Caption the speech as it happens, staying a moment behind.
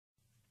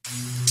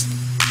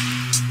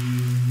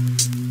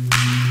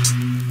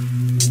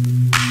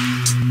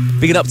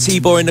Bigging up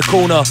T-Boy in the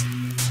corner.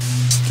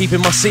 Keeping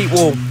my seat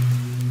warm.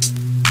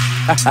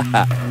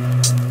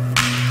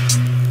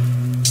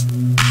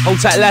 Hold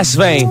tight, last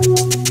vein.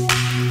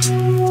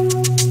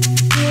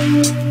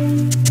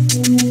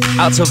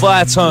 Out to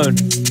Viatone.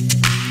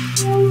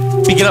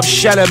 Bigging up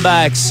Shannon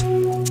Bags.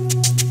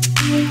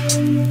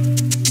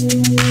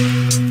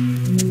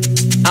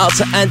 Out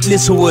to Ant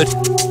Littlewood.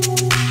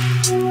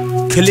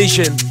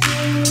 Collision.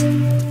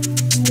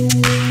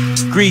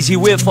 Greasy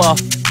Whipper.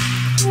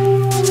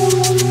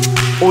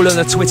 All on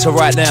the Twitter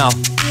right now.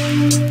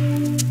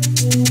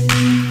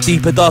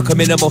 Deeper, darker,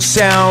 minimal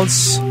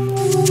sounds.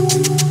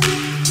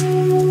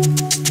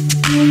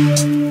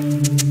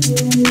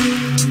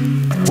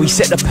 We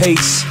set the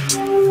pace.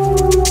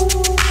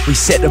 We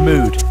set the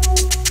mood.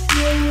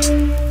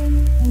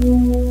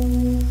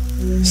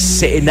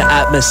 Setting the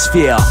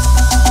atmosphere.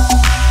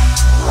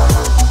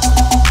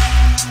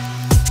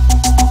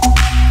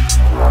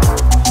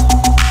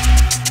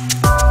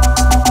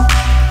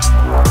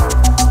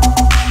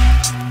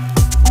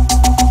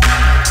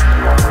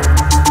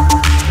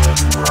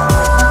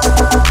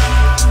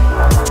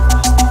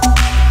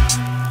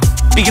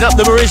 Bigging up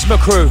the Marisma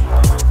crew.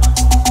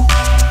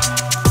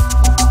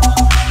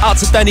 Out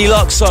to Danny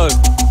Luxo.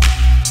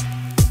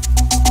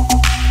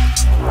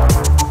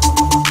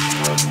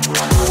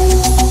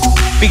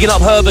 Bigging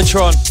up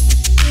Herbatron.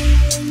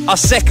 I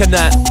second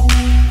that.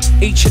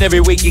 Each and every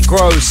week it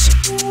grows.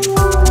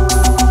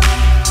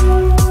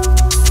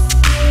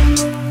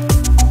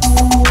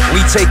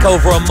 We take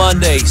over on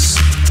Mondays.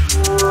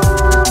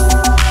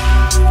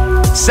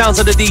 Sounds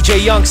of the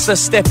DJ Youngsta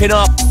stepping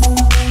up.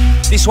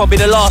 This one be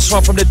the last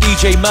one from the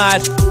DJ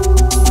Mad.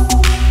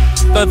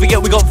 Don't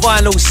forget we got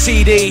vinyl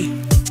CD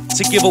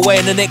to give away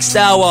in the next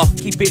hour.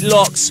 Keep it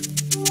locked.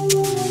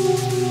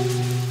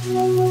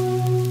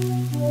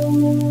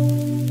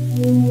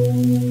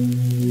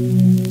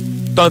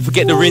 Don't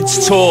forget the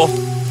Rinse Tour.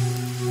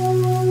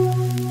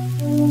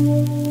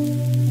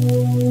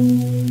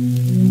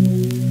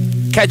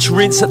 Catch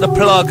Rinse at the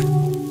Plug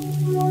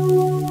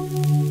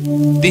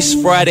this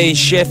Friday in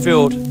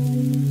Sheffield.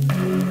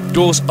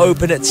 Doors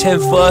open at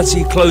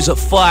 10:30, close at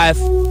 5.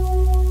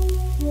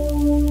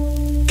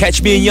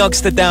 Catch me and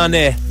Youngsta down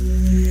there.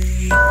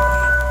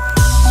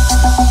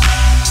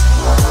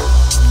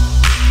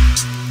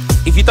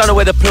 If you don't know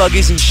where the Plug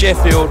is in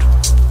Sheffield,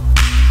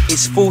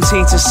 it's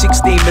 14 to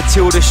 16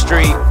 Matilda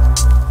Street.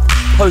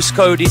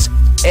 Postcode is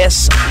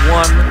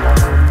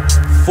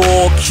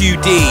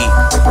S14QD.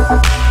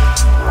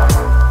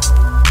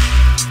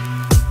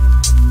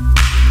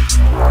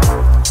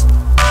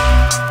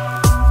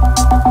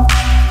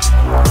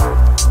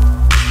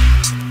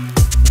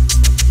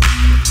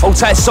 Hold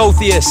tight,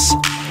 Soltheus.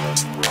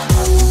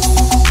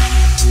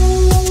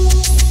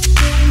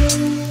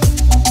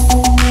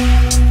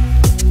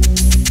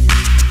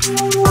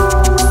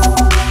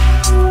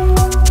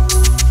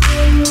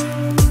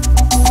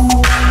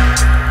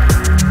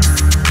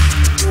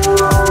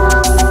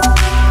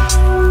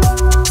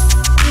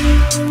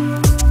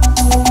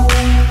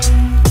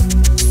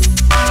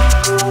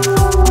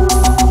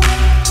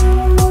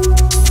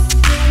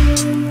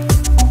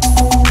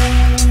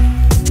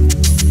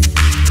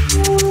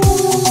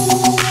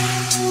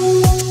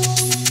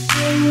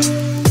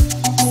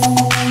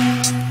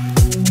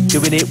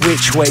 Doing it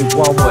which way?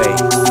 One way.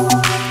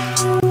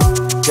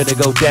 Gonna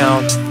go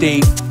down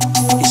deep.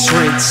 It's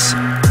Rinse.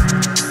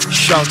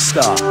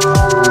 Youngsta.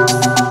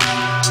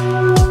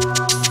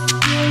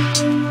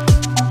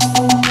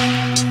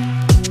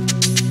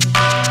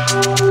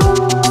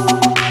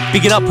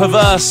 Bigging up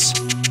Perverse.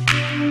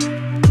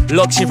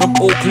 Locked in from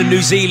Auckland,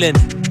 New Zealand.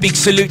 Big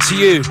salute to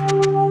you.